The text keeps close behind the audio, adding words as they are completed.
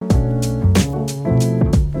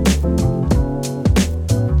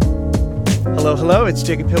Hello, hello. It's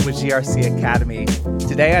Jacob Hill with GRC Academy.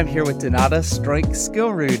 Today I'm here with Donata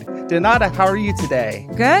Stroink-Skillrud. Donata, how are you today?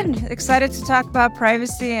 Good. Excited to talk about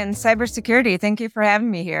privacy and cybersecurity. Thank you for having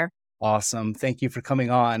me here. Awesome. Thank you for coming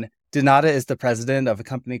on. Donata is the president of a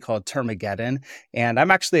company called Termageddon, and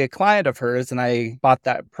I'm actually a client of hers, and I bought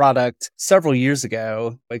that product several years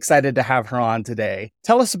ago. Excited to have her on today.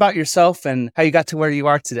 Tell us about yourself and how you got to where you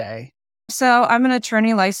are today. So I'm an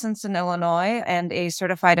attorney licensed in Illinois and a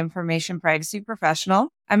certified information privacy professional.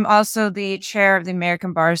 I'm also the chair of the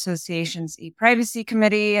American Bar Association's e-privacy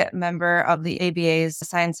committee, member of the ABA's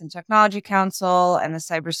Science and Technology Council and the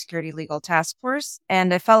Cybersecurity Legal Task Force,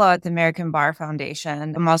 and a fellow at the American Bar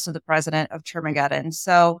Foundation. I'm also the president of Termageddon.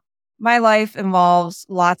 So my life involves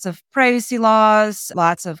lots of privacy laws,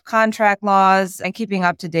 lots of contract laws, and keeping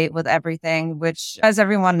up to date with everything, which, as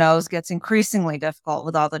everyone knows, gets increasingly difficult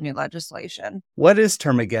with all the new legislation. What is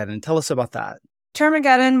Termageddon? Tell us about that.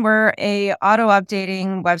 Termageddon, we're a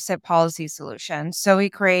auto-updating website policy solution. So we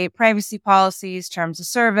create privacy policies, terms of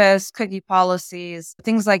service, cookie policies,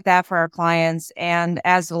 things like that for our clients. And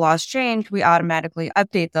as the laws change, we automatically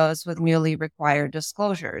update those with newly required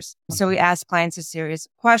disclosures. So we ask clients a series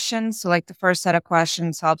of questions. So like the first set of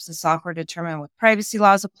questions helps the software determine what privacy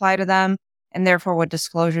laws apply to them, and therefore what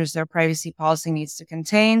disclosures their privacy policy needs to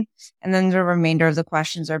contain. And then the remainder of the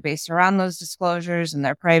questions are based around those disclosures and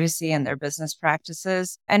their privacy and their business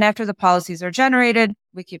practices. And after the policies are generated,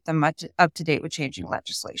 we keep them up to date with changing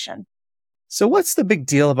legislation. So what's the big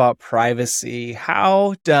deal about privacy?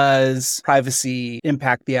 How does privacy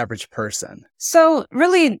impact the average person? So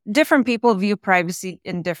really, different people view privacy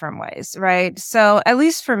in different ways, right? So at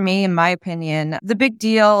least for me, in my opinion, the big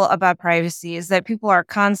deal about privacy is that people are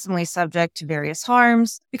constantly subject to various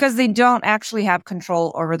harms because they don't actually have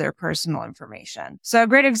control over their personal information. So a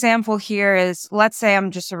great example here is, let's say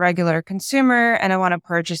I'm just a regular consumer and I want to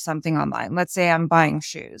purchase something online. Let's say I'm buying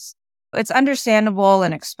shoes. It's understandable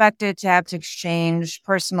and expected to have to exchange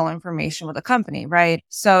personal information with a company, right?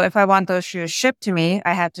 So if I want those shoes shipped to me,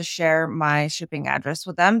 I have to share my shipping address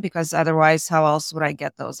with them because otherwise, how else would I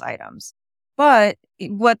get those items? But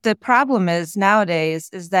what the problem is nowadays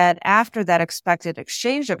is that after that expected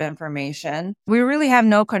exchange of information, we really have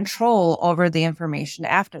no control over the information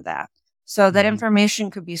after that. So that information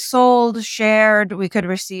could be sold, shared. We could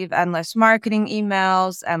receive endless marketing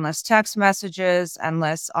emails, endless text messages,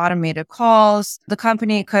 endless automated calls. The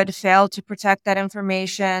company could fail to protect that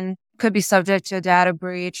information, could be subject to a data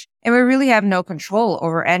breach. And we really have no control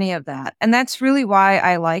over any of that. And that's really why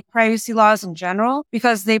I like privacy laws in general,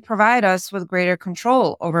 because they provide us with greater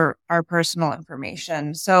control over our personal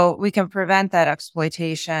information. So we can prevent that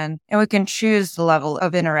exploitation and we can choose the level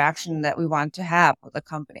of interaction that we want to have with a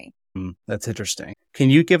company. That's interesting. Can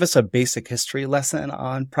you give us a basic history lesson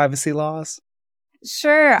on privacy laws?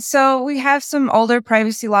 Sure. So we have some older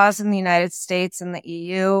privacy laws in the United States and the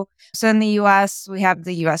EU. So in the US, we have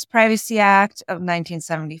the US Privacy Act of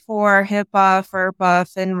 1974, HIPAA, FERPA,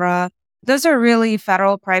 FINRA. Those are really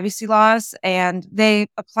federal privacy laws, and they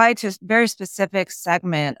apply to a very specific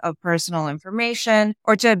segment of personal information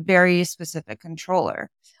or to a very specific controller.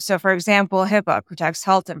 So, for example, HIPAA protects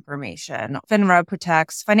health information. FINRA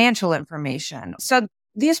protects financial information. So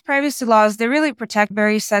these privacy laws, they really protect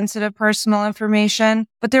very sensitive personal information,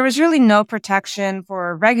 but there was really no protection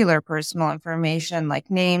for regular personal information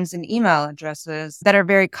like names and email addresses that are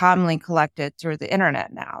very commonly collected through the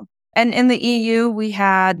internet now. And in the EU, we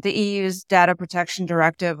had the EU's Data Protection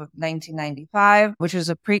Directive of 1995, which was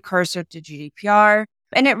a precursor to GDPR.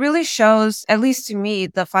 And it really shows, at least to me,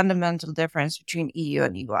 the fundamental difference between EU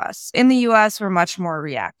and US. In the US, we're much more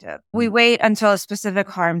reactive. We wait until a specific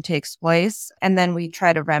harm takes place, and then we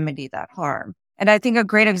try to remedy that harm. And I think a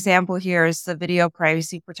great example here is the Video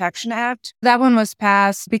Privacy Protection Act. That one was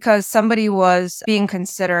passed because somebody was being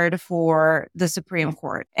considered for the Supreme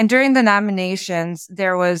Court. And during the nominations,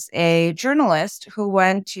 there was a journalist who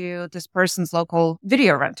went to this person's local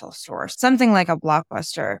video rental store, something like a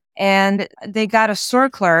Blockbuster. And they got a store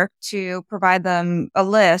clerk to provide them a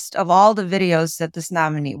list of all the videos that this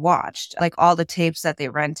nominee watched, like all the tapes that they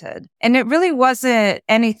rented. And it really wasn't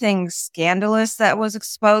anything scandalous that was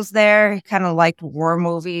exposed there. He kind of liked war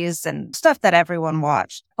movies and stuff that everyone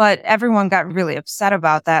watched. But everyone got really upset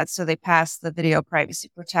about that. So they passed the Video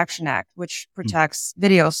Privacy Protection Act, which protects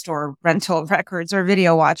video store rental records or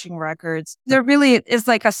video watching records. There really is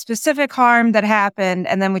like a specific harm that happened,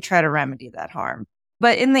 and then we try to remedy that harm.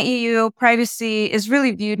 But in the EU, privacy is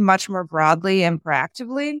really viewed much more broadly and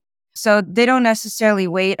proactively. So they don't necessarily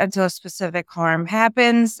wait until a specific harm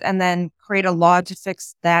happens and then create a law to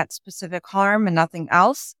fix that specific harm and nothing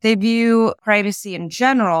else. They view privacy in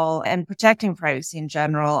general and protecting privacy in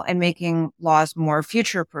general and making laws more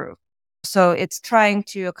future-proof. So it's trying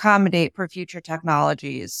to accommodate for future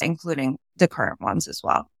technologies, including the current ones as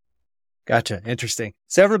well. Gotcha. Interesting.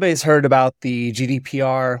 So everybody's heard about the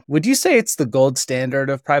GDPR. Would you say it's the gold standard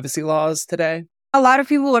of privacy laws today? A lot of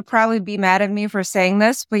people would probably be mad at me for saying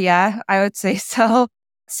this, but yeah, I would say so.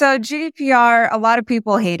 So GDPR, a lot of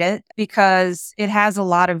people hate it because it has a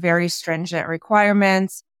lot of very stringent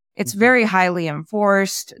requirements. It's very highly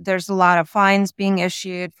enforced. There's a lot of fines being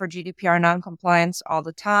issued for GDPR noncompliance all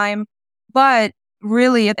the time. But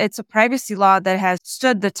really, it's a privacy law that has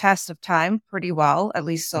stood the test of time pretty well, at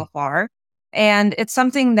least so far. And it's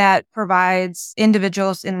something that provides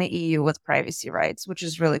individuals in the EU with privacy rights, which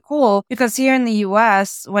is really cool because here in the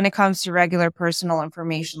US, when it comes to regular personal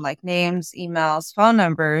information like names, emails, phone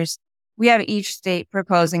numbers, we have each state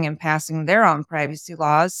proposing and passing their own privacy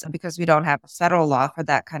laws because we don't have a federal law for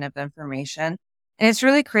that kind of information. And it's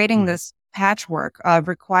really creating this patchwork of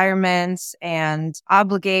requirements and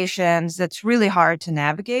obligations that's really hard to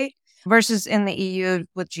navigate. Versus in the EU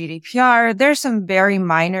with GDPR, there's some very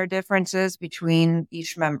minor differences between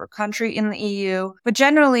each member country in the EU, but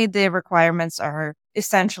generally the requirements are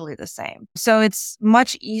essentially the same. So it's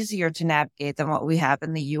much easier to navigate than what we have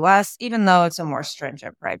in the US, even though it's a more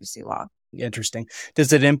stringent privacy law. Interesting.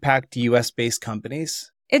 Does it impact US-based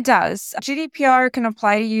companies? It does. GDPR can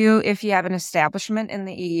apply to you if you have an establishment in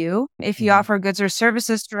the EU, if you offer goods or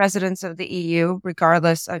services to residents of the EU,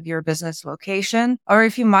 regardless of your business location, or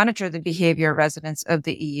if you monitor the behavior of residents of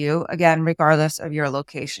the EU, again, regardless of your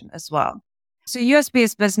location as well. So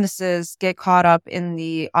US-based businesses get caught up in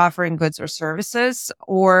the offering goods or services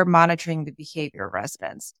or monitoring the behavior of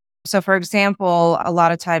residents. So for example, a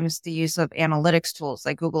lot of times the use of analytics tools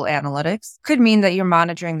like Google Analytics could mean that you're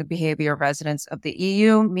monitoring the behavior of residents of the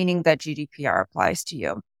EU, meaning that GDPR applies to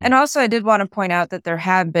you. And also, I did want to point out that there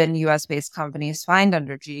have been US-based companies fined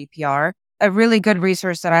under GDPR. A really good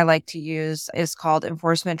resource that I like to use is called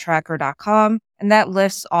enforcementtracker.com. And that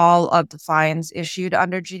lists all of the fines issued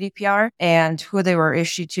under GDPR and who they were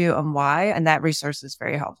issued to and why. And that resource is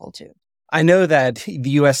very helpful too. I know that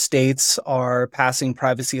the US states are passing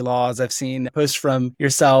privacy laws. I've seen posts from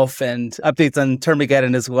yourself and updates on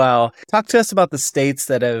Termageddon as well. Talk to us about the states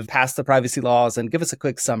that have passed the privacy laws and give us a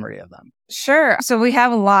quick summary of them. Sure. So we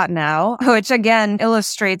have a lot now, which again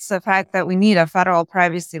illustrates the fact that we need a federal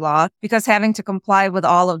privacy law because having to comply with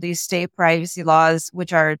all of these state privacy laws,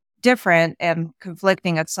 which are different and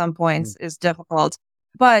conflicting at some points, is difficult.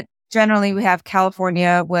 But generally, we have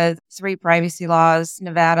California with 3 privacy laws,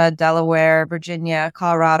 Nevada, Delaware, Virginia,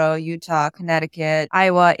 Colorado, Utah, Connecticut,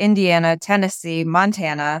 Iowa, Indiana, Tennessee,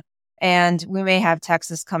 Montana, and we may have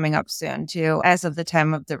Texas coming up soon too. As of the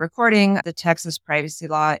time of the recording, the Texas privacy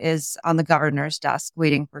law is on the governor's desk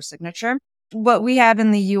waiting for signature. What we have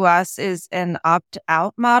in the US is an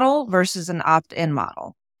opt-out model versus an opt-in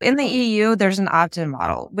model. In the EU, there's an opt-in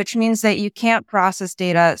model, which means that you can't process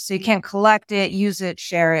data, so you can't collect it, use it,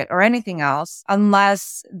 share it, or anything else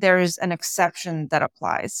unless there's an exception that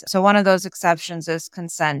applies. So one of those exceptions is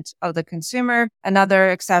consent of the consumer. Another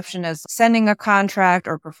exception is sending a contract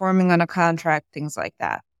or performing on a contract, things like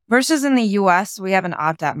that. Versus in the US, we have an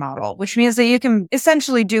opt-out model, which means that you can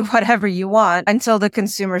essentially do whatever you want until the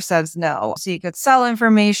consumer says no. So you could sell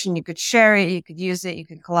information, you could share it, you could use it, you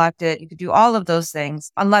could collect it, you could do all of those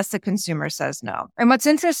things unless the consumer says no. And what's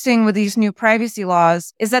interesting with these new privacy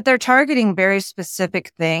laws is that they're targeting very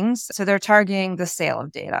specific things. So they're targeting the sale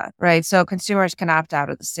of data, right? So consumers can opt out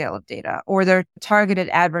of the sale of data, or their targeted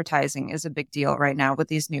advertising is a big deal right now with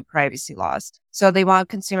these new privacy laws. So they want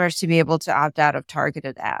consumers to be able to opt out of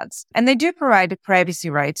targeted ads. And they do provide privacy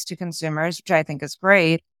rights to consumers, which I think is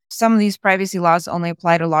great. Some of these privacy laws only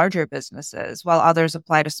apply to larger businesses, while others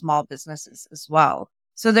apply to small businesses as well.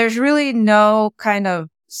 So there's really no kind of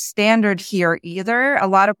standard here either. A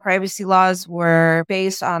lot of privacy laws were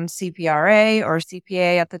based on CPRA or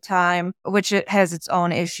CPA at the time, which it has its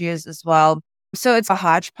own issues as well. So it's a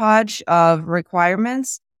hodgepodge of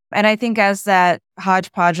requirements. And I think as that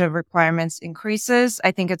hodgepodge of requirements increases,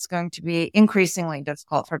 I think it's going to be increasingly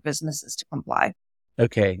difficult for businesses to comply.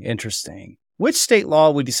 Okay, interesting. Which state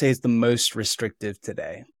law would you say is the most restrictive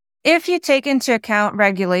today? If you take into account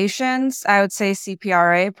regulations, I would say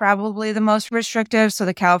CPRA probably the most restrictive. So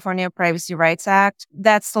the California Privacy Rights Act,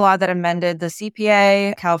 that's the law that amended the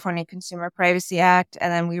CPA, California Consumer Privacy Act.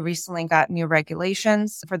 And then we recently got new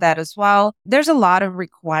regulations for that as well. There's a lot of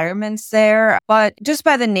requirements there, but just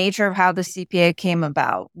by the nature of how the CPA came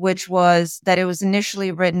about, which was that it was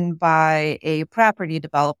initially written by a property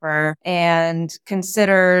developer and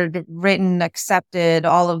considered, written, accepted,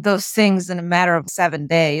 all of those things in a matter of 7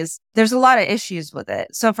 days. There's a lot of issues with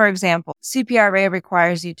it. So, for example, CPRA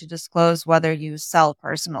requires you to disclose whether you sell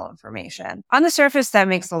personal information. On the surface, that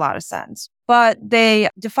makes a lot of sense, but they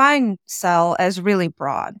define sell as really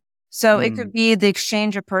broad. So it could be the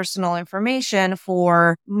exchange of personal information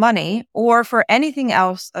for money or for anything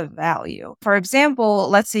else of value. For example,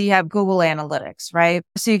 let's say you have Google Analytics, right?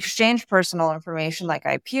 So you exchange personal information like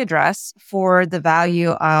IP address for the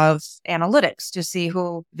value of analytics to see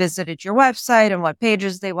who visited your website and what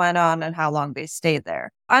pages they went on and how long they stayed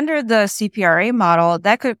there. Under the CPRA model,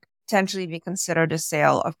 that could potentially be considered a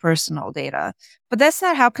sale of personal data. But that's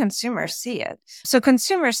not how consumers see it. So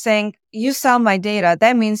consumers saying, you sell my data,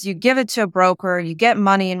 that means you give it to a broker, you get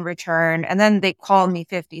money in return, and then they call me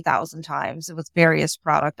 50,000 times with various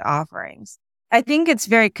product offerings. I think it's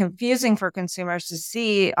very confusing for consumers to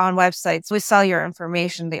see on websites, we sell your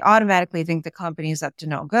information. They automatically think the company is up to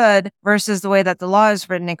no good versus the way that the law is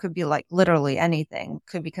written, it could be like literally anything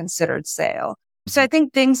could be considered sale. So I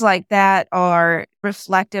think things like that are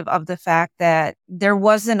reflective of the fact that there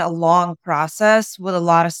wasn't a long process with a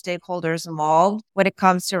lot of stakeholders involved when it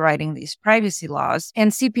comes to writing these privacy laws.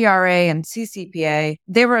 And CPRA and CCPA,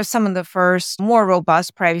 they were some of the first more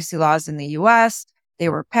robust privacy laws in the US. They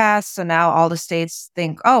were passed. So now all the states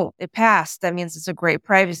think, oh, it passed. That means it's a great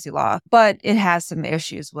privacy law, but it has some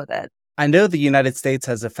issues with it. I know the United States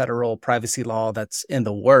has a federal privacy law that's in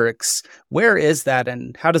the works. Where is that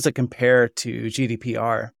and how does it compare to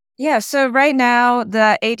GDPR? Yeah, so right now,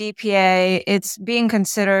 the ADPA, it's being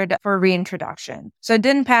considered for reintroduction. So it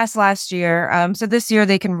didn't pass last year. So this year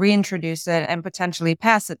they can reintroduce it and potentially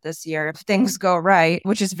pass it this year if things go right,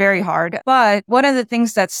 which is very hard. But one of the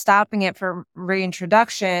things that's stopping it for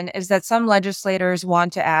reintroduction is that some legislators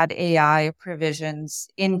want to add AI provisions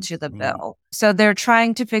into the bill. So they're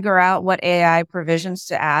trying to figure out what AI provisions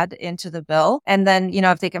to add into the bill. And then,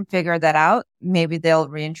 if they can figure that out, maybe they'll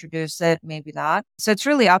reintroduce it, maybe not. So it's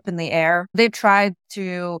really up in the air. They tried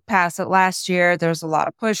to pass it last year. There's a lot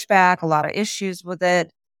of pushback, a lot of issues with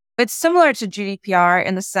it. It's similar to GDPR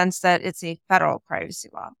in the sense that it's a federal privacy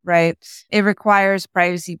law, right? It requires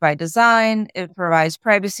privacy by design. It provides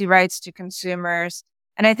privacy rights to consumers.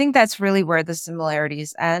 And I think that's really where the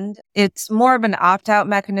similarities end. It's more of an opt-out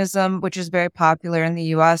mechanism, which is very popular in the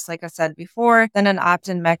US, like I said before, than an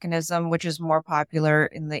opt-in mechanism, which is more popular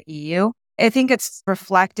in the EU. I think it's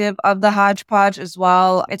reflective of the hodgepodge as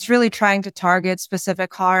well. It's really trying to target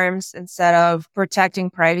specific harms instead of protecting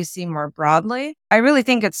privacy more broadly. I really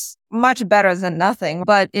think it's much better than nothing,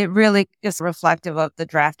 but it really is reflective of the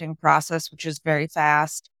drafting process, which is very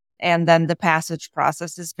fast. And then the passage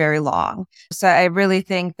process is very long. So I really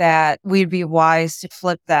think that we'd be wise to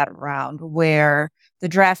flip that around where the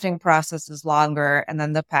drafting process is longer and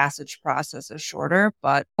then the passage process is shorter.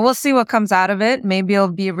 But we'll see what comes out of it. Maybe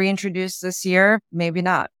it'll be reintroduced this year, maybe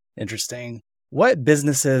not. Interesting. What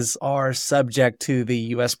businesses are subject to the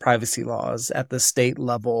U.S. privacy laws at the state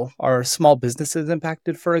level? Are small businesses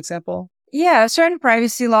impacted, for example? Yeah, certain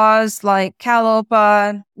privacy laws like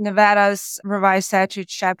CalOPA, Nevada's revised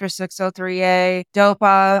statutes, Chapter 603A,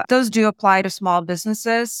 DOPA, those do apply to small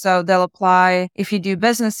businesses. So they'll apply if you do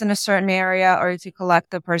business in a certain area or if you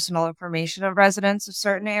collect the personal information of residents of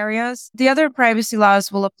certain areas. The other privacy laws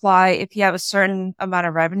will apply if you have a certain amount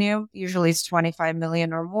of revenue, usually it's 25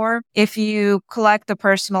 million or more. If you collect the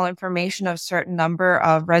personal information of a certain number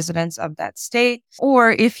of residents of that state,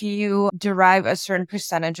 or if you derive a certain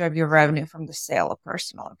percentage of your revenue from the sale of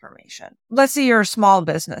personal information. Let's say you're a small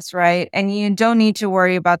business, right? And you don't need to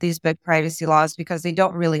worry about these big privacy laws because they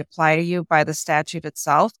don't really apply to you by the statute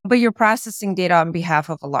itself, but you're processing data on behalf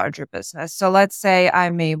of a larger business. So let's say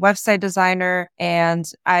I'm a website designer and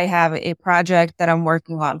I have a project that I'm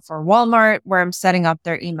working on for Walmart where I'm setting up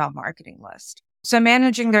their email marketing list. So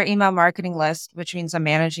managing their email marketing list, which means I'm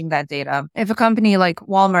managing that data. If a company like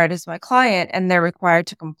Walmart is my client and they're required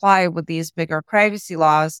to comply with these bigger privacy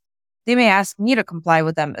laws, they may ask me to comply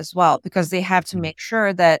with them as well because they have to make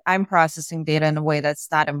sure that I'm processing data in a way that's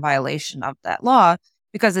not in violation of that law.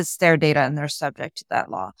 because it's their data and they're subject to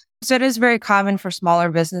that law. So it is very common for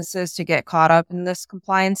smaller businesses to get caught up in this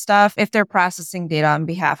compliance stuff if they're processing data on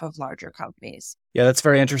behalf of larger companies. Yeah, that's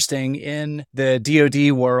very interesting. In the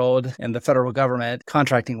DoD world and the federal government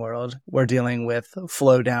contracting world, we're dealing with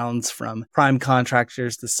flow downs from prime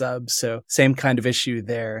contractors to subs. So same kind of issue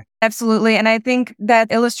there. Absolutely. And I think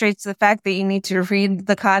that illustrates the fact that you need to read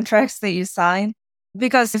the contracts that you sign.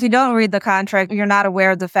 Because if you don't read the contract, you're not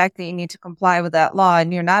aware of the fact that you need to comply with that law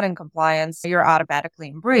and you're not in compliance, you're automatically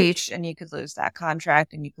in breach and you could lose that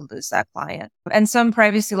contract and you could lose that client. And some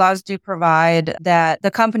privacy laws do provide that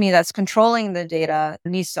the company that's controlling the data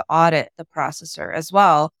needs to audit the processor as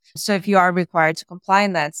well. So if you are required to comply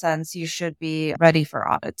in that sense, you should be ready for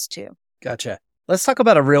audits too. Gotcha. Let's talk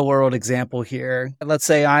about a real world example here. Let's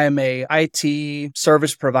say I am a IT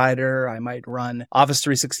service provider. I might run Office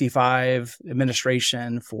 365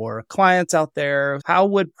 administration for clients out there. How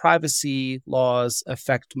would privacy laws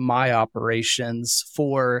affect my operations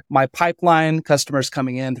for my pipeline, customers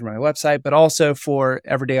coming in through my website, but also for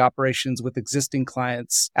everyday operations with existing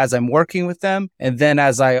clients as I'm working with them and then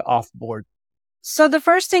as I offboard? So the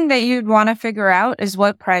first thing that you'd want to figure out is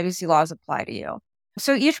what privacy laws apply to you.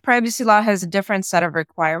 So each privacy law has a different set of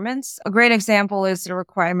requirements. A great example is the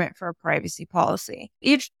requirement for a privacy policy.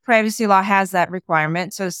 Each privacy law has that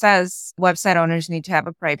requirement. So it says website owners need to have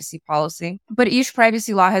a privacy policy, but each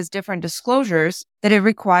privacy law has different disclosures that it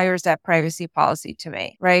requires that privacy policy to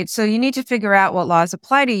make, right? So you need to figure out what laws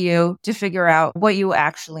apply to you to figure out what you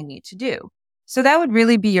actually need to do. So that would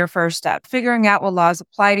really be your first step, figuring out what laws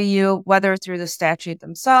apply to you, whether through the statute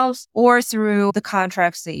themselves or through the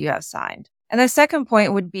contracts that you have signed. And the second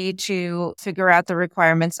point would be to figure out the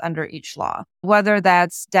requirements under each law, whether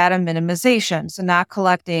that's data minimization, so not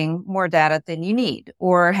collecting more data than you need,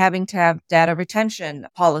 or having to have data retention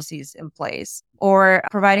policies in place, or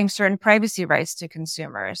providing certain privacy rights to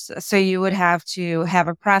consumers. So you would have to have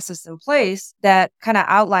a process in place that kind of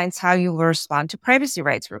outlines how you will respond to privacy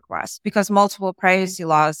rights requests, because multiple privacy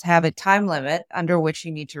laws have a time limit under which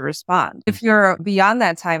you need to respond. If you're beyond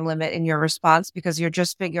that time limit in your response because you're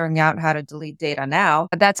just figuring out how to delete data now,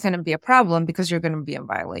 that's going to be a problem because you're going to be in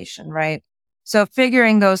violation, right? So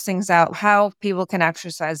figuring those things out, how people can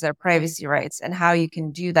exercise their privacy rights and how you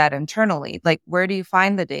can do that internally. Like, where do you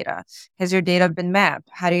find the data? Has your data been mapped?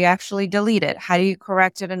 How do you actually delete it? How do you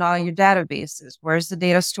correct it in all your databases? Where's the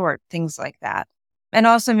data stored? Things like that. And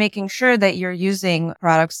also making sure that you're using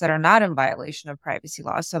products that are not in violation of privacy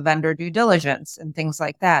laws. So vendor due diligence and things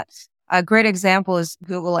like that. A great example is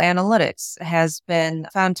Google Analytics has been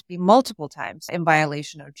found to be multiple times in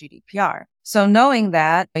violation of GDPR. So knowing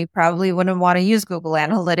that, you probably wouldn't want to use Google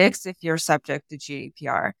Analytics if you're subject to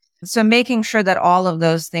GDPR. So making sure that all of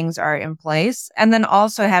those things are in place, and then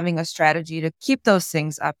also having a strategy to keep those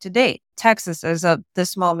things up to date. Texas, as of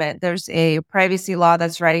this moment, there's a privacy law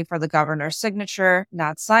that's ready for the governor's signature,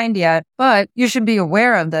 not signed yet, but you should be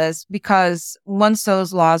aware of this because once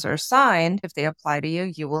those laws are signed, if they apply to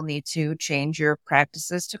you, you will need to change your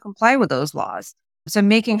practices to comply with those laws. So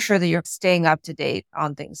making sure that you're staying up to date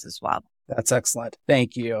on things as well. That's excellent.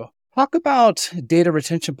 Thank you. Talk about data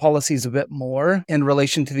retention policies a bit more in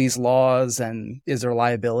relation to these laws, and is there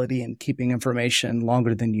liability in keeping information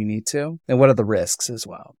longer than you need to? And what are the risks as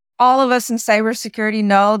well? All of us in cybersecurity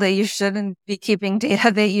know that you shouldn't be keeping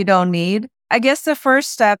data that you don't need. I guess the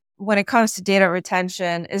first step when it comes to data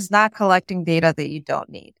retention is not collecting data that you don't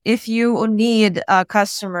need. If you need a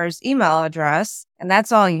customer's email address and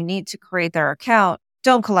that's all you need to create their account,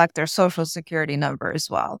 don't collect their social security number as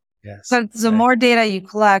well. Yes. But the more data you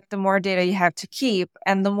collect, the more data you have to keep,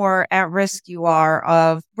 and the more at risk you are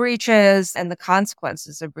of breaches and the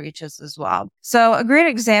consequences of breaches as well. So a great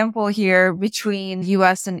example here between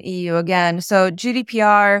US and EU again. So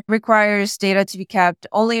GDPR requires data to be kept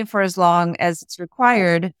only for as long as it's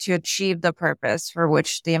required to achieve the purpose for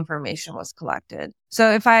which the information was collected. So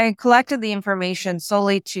if I collected the information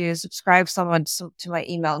solely to subscribe someone to my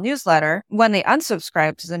email newsletter, when they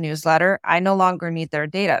unsubscribe to the newsletter, I no longer need their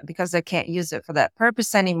data because I can't use it for that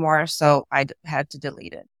purpose anymore. So I had to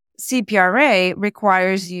delete it. CPRA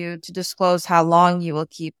requires you to disclose how long you will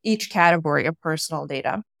keep each category of personal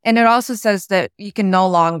data. And it also says that you can no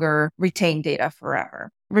longer retain data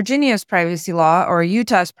forever. Virginia's privacy law or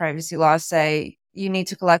Utah's privacy law say you need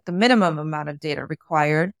to collect the minimum amount of data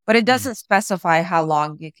required, but it doesn't specify how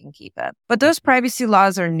long you can keep it. But those privacy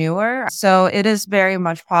laws are newer, so it is very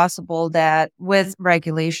much possible that with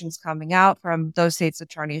regulations coming out from those states'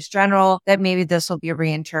 attorneys general, that maybe this will be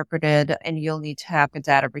reinterpreted and you'll need to have a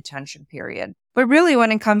data retention period. But really,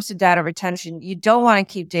 when it comes to data retention, you don't want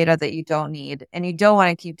to keep data that you don't need, and you don't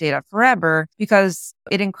want to keep data forever because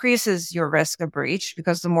it increases your risk of breach,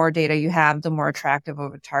 because the more data you have, the more attractive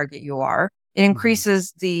of a target you are. It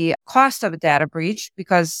increases the cost of a data breach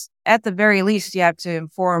because at the very least, you have to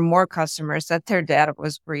inform more customers that their data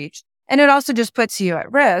was breached. And it also just puts you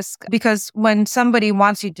at risk because when somebody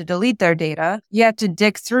wants you to delete their data, you have to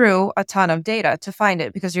dig through a ton of data to find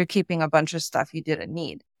it because you're keeping a bunch of stuff you didn't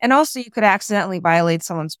need. And also you could accidentally violate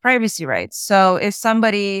someone's privacy rights. So if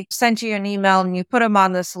somebody sent you an email and you put them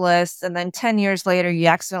on this list and then 10 years later, you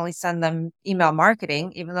accidentally send them email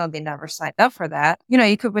marketing, even though they never signed up for that,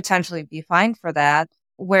 you could potentially be fined for that.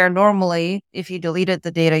 Where normally, if you deleted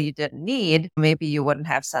the data you didn't need, maybe you wouldn't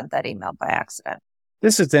have sent that email by accident.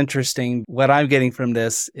 This is interesting. What I'm getting from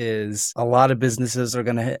this is a lot of businesses are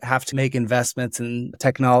going to have to make investments in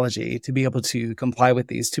technology to be able to comply with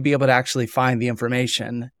these, to be able to actually find the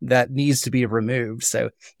information that needs to be removed. So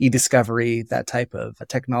e-discovery, that type of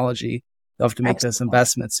technology, they'll have to make those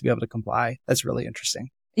investments to be able to comply. That's really interesting.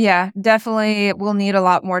 Yeah, definitely we'll need a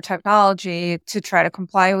lot more technology to try to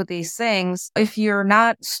comply with these things. If you're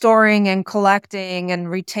not storing and collecting and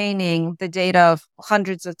retaining the data of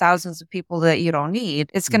hundreds of thousands of people that you don't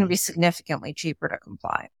need, it's going to be significantly cheaper to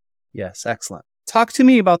comply. Yes, excellent. Talk to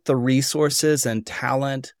me about the resources and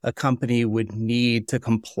talent a company would need to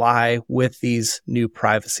comply with these new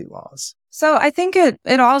privacy laws. So I think it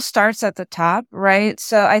all starts at the top, right?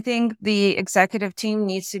 So I think the executive team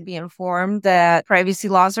needs to be informed that privacy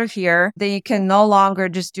laws are here, that you can no longer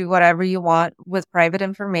just do whatever you want with private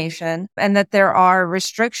information, and that there are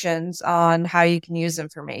restrictions on how you can use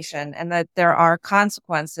information, and that there are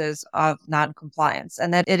consequences of non-compliance,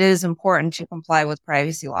 and that it is important to comply with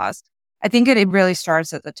privacy laws. I think it really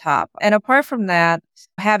starts at the top. And apart from that,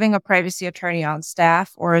 having a privacy attorney on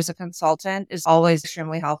staff or as a consultant is always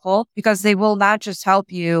extremely helpful because they will not just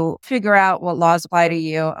help you figure out what laws apply to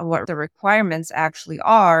you and what the requirements actually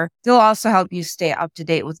are. They'll also help you stay up to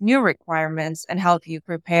date with new requirements and help you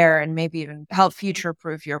prepare and maybe even help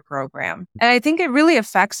future-proof your program. And I think it really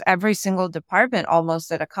affects every single department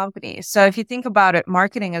almost at a company. So if you think about it,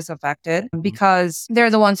 marketing is affected because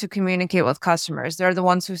they're the ones who communicate with customers. They're the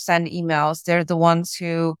ones who send emails. They're the ones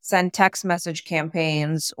who send text message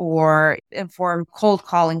campaigns or inform cold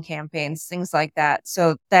calling campaigns, things like that.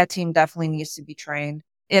 So that team definitely needs to be trained.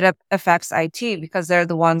 It affects IT because they're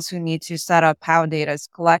the ones who need to set up how data is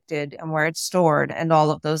collected and where it's stored and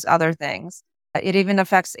all of those other things. It even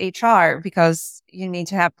affects HR because you need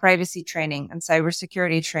to have privacy training and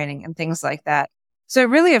cybersecurity training and things like that. So it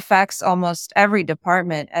really affects almost every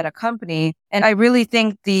department at a company. And I really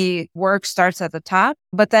think the work starts at the top.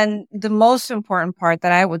 But then the most important part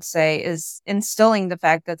that I would say is instilling the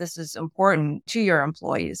fact that this is important to your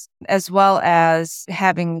employees, as well as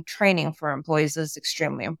having training for employees is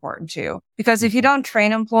extremely important too. Because if you don't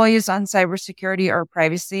train employees on cybersecurity or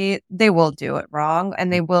privacy, they will do it wrong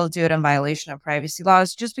and they will do it in violation of privacy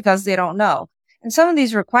laws just because they don't know. And some of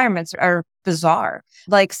these requirements are bizarre.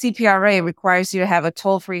 Like CPRA requires you to have a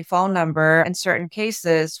toll-free phone number in certain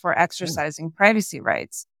cases for exercising privacy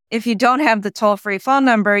rights. If you don't have the toll-free phone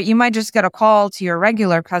number, you might just get a call to your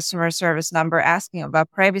regular customer service number asking about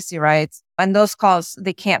privacy rights. And those calls,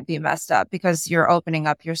 they can't be messed up because you're opening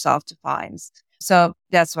up yourself to fines. So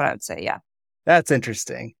that's what I would say. Yeah. That's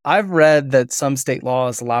interesting. I've read that some state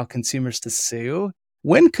laws allow consumers to sue.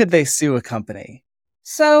 When could they sue a company?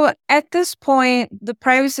 So at this point, the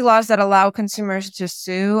privacy laws that allow consumers to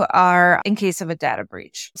sue are in case of a data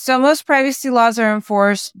breach. So most privacy laws are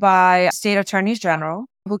enforced by state attorneys general,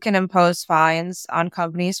 who can impose fines on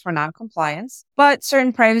companies for noncompliance. But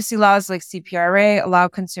certain privacy laws like CPRA allow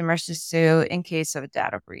consumers to sue in case of a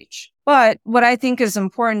data breach. But what I think is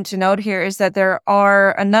important to note here is that there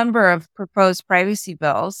are a number of proposed privacy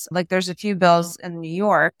bills, like there's a few bills in New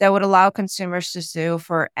York that would allow consumers to sue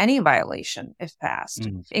for any violation if passed,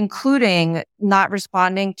 including not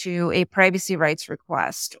responding to a privacy rights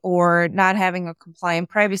request or not having a compliant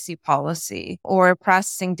privacy policy or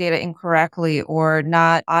processing data incorrectly or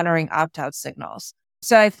not honoring opt-out signals.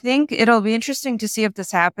 So I think it'll be interesting to see if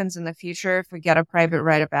this happens in the future, if we get a private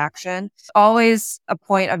right of action. It's always a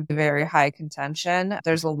point of very high contention.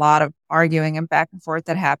 There's a lot of arguing and back and forth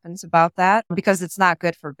that happens about that because it's not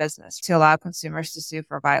good for business to allow consumers to sue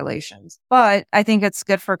for violations. But I think it's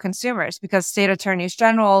good for consumers because state attorneys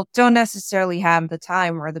general don't necessarily have the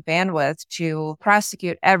time or the bandwidth to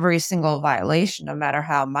prosecute every single violation, no matter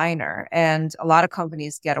how minor. And a lot of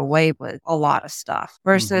companies get away with a lot of stuff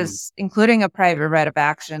versus including a private right of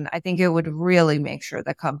action. I think it would really make sure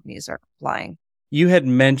that companies are complying. You had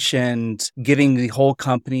mentioned getting the whole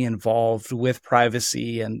company involved with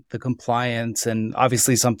privacy and the compliance. And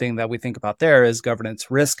obviously, something that we think about there is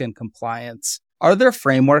governance, risk, and compliance. Are there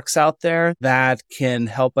frameworks out there that can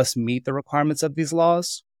help us meet the requirements of these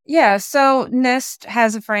laws? Yeah, so NIST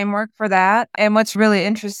has a framework for that. And what's really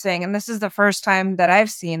interesting, and this is the first time that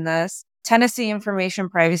I've seen this, Tennessee Information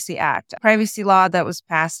Privacy Act, a privacy law that was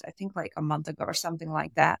passed, I think like a month ago or something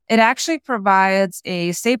like that. It actually provides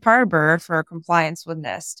a safe harbor for compliance with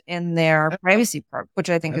NIST in their privacy program,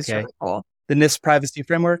 which I think is really cool. The NIST privacy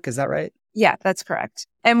framework, is that right? Yeah, that's correct.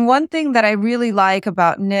 And one thing that I really like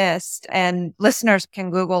about NIST, and listeners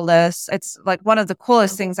can Google this, it's like one of the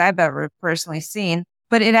coolest things I've ever personally seen,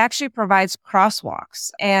 but it actually provides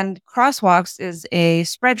crosswalks. And crosswalks is a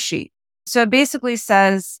spreadsheet. So it basically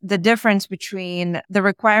says the difference between the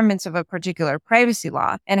requirements of a particular privacy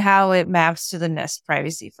law and how it maps to the NIST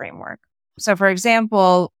privacy framework. So for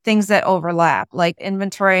example, things that overlap, like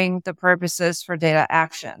inventorying the purposes for data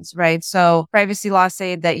actions, right? So privacy laws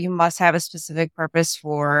say that you must have a specific purpose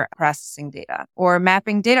for processing data, or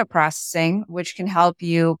mapping data processing, which can help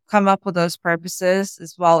you come up with those purposes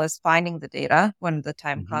as well as finding the data when the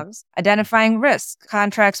time comes. Identifying risk,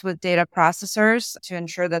 contracts with data processors to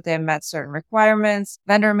ensure that they have met certain requirements,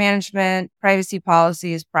 vendor management, privacy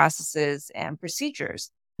policies, processes, and procedures.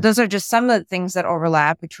 Those are just some of the things that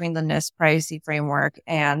overlap between the NIST privacy framework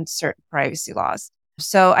and certain privacy laws.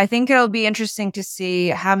 So I think it'll be interesting to see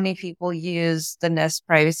how many people use the NIST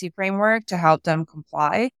privacy framework to help them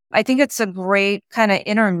comply. I think it's a great kind of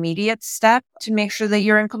intermediate step to make sure that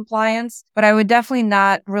you're in compliance, but I would definitely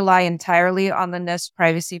not rely entirely on the NIST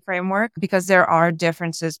privacy framework because there are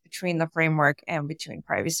differences between the framework and between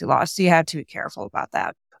privacy laws. So you have to be careful about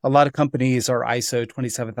that. A lot of companies are ISO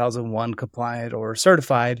 27001 compliant or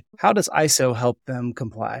certified. How does ISO help them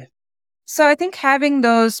comply? So I think having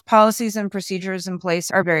those policies and procedures in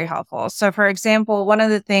place are very helpful. So for example, one of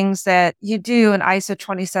the things that you do in ISO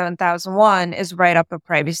 27001 is write up a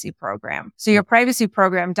privacy program. So your privacy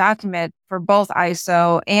program document for both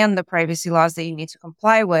ISO and the privacy laws that you need to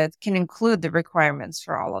comply with can include the requirements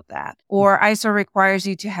for all of that. Or ISO requires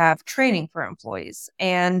you to have training for employees,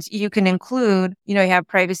 and you can include, you have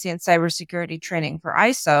privacy and cybersecurity training for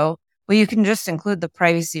ISO. Well, you can just include the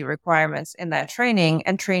privacy requirements in that training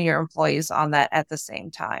and train your employees on that at the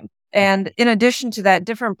same time. And in addition to that,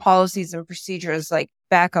 different policies and procedures like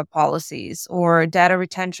backup policies or data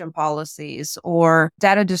retention policies or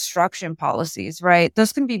data destruction policies, right?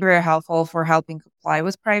 Those can be very helpful for helping comply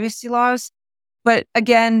with privacy laws. But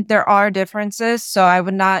again, there are differences. So I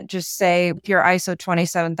would not just say if you're ISO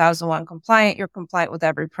 27001 compliant, you're compliant with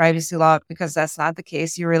every privacy law, because that's not the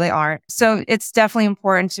case. You really aren't. So it's definitely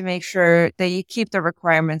important to make sure that you keep the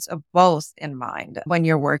requirements of both in mind when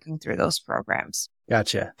you're working through those programs.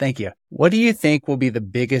 Gotcha. Thank you. What do you think will be the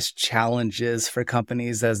biggest challenges for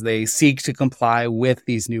companies as they seek to comply with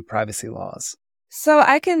these new privacy laws? So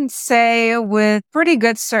I can say with pretty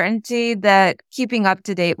good certainty that keeping up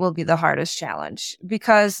to date will be the hardest challenge,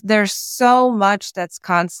 because there's so much that's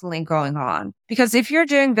constantly going on. Because if you're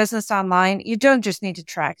doing business online, you don't just need to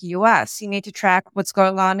track US. You need to track what's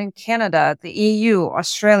going on in Canada, the EU,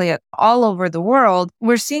 Australia, all over the world.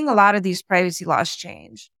 We're seeing a lot of these privacy laws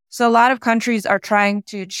change. So a lot of countries are trying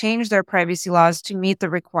to change their privacy laws to meet the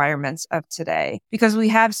requirements of today, because we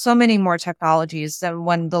have so many more technologies than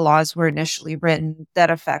when the laws were initially written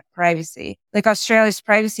that affect privacy. Like Australia's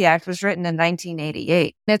Privacy Act was written in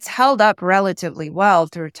 1988. It's held up relatively well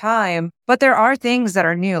through time, but there are things that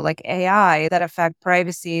are new, like AI, that affect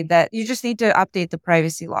privacy, that you just need to update the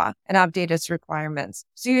privacy law and update its requirements.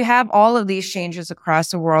 So you have all of these changes across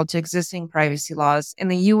the world to existing privacy laws. In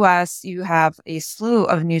the US, you have a slew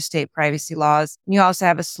of new state privacy laws. You also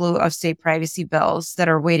have a slew of state privacy bills that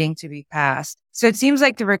are waiting to be passed. So it seems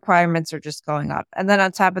like the requirements are just going up. And then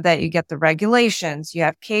on top of that, you get the regulations, you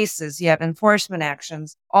have cases, you have enforcement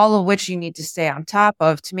actions, all of which you need to stay on top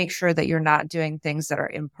of to make sure that you're not doing things that are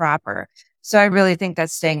improper. So I really think that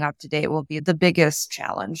staying up to date will be the biggest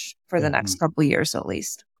challenge for the next couple of years, at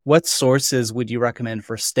least. What sources would you recommend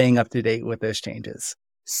for staying up to date with those changes?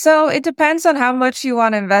 So it depends on how much you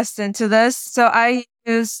want to invest into this. So I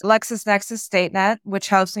use LexisNexis StateNet, which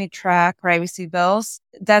helps me track privacy bills.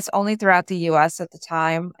 That's only throughout the US at the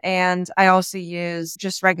time. And I also use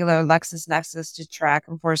just regular LexisNexis to track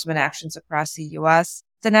enforcement actions across the US.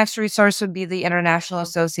 The next resource would be the International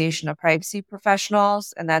Association of Privacy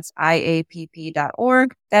Professionals, and that's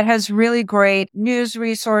IAPP.org. That has really great news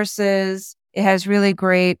resources, It has really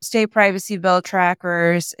great state privacy bill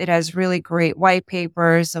trackers. It has really great white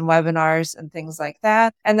papers and webinars and things like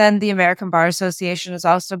that. And then the American Bar Association is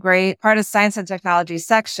also great. Part of Science and Technology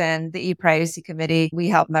section, the e-privacy committee, we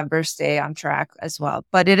help members stay on track as well.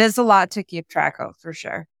 But it is a lot to keep track of for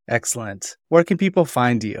sure. Excellent. Where can people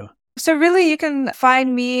find you? So really, you can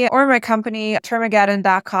find me or my company,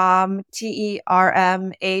 termageddon.com,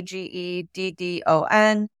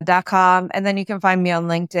 termageddon.com. And then you can find me on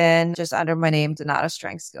LinkedIn just under my name, Donata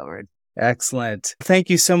Stroink-Skillrud. Excellent. Thank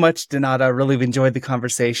you so much, Donata. Really enjoyed the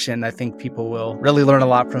conversation. I think people will really learn a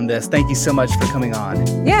lot from this. Thank you so much for coming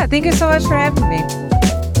on. Yeah, thank you so much for having me.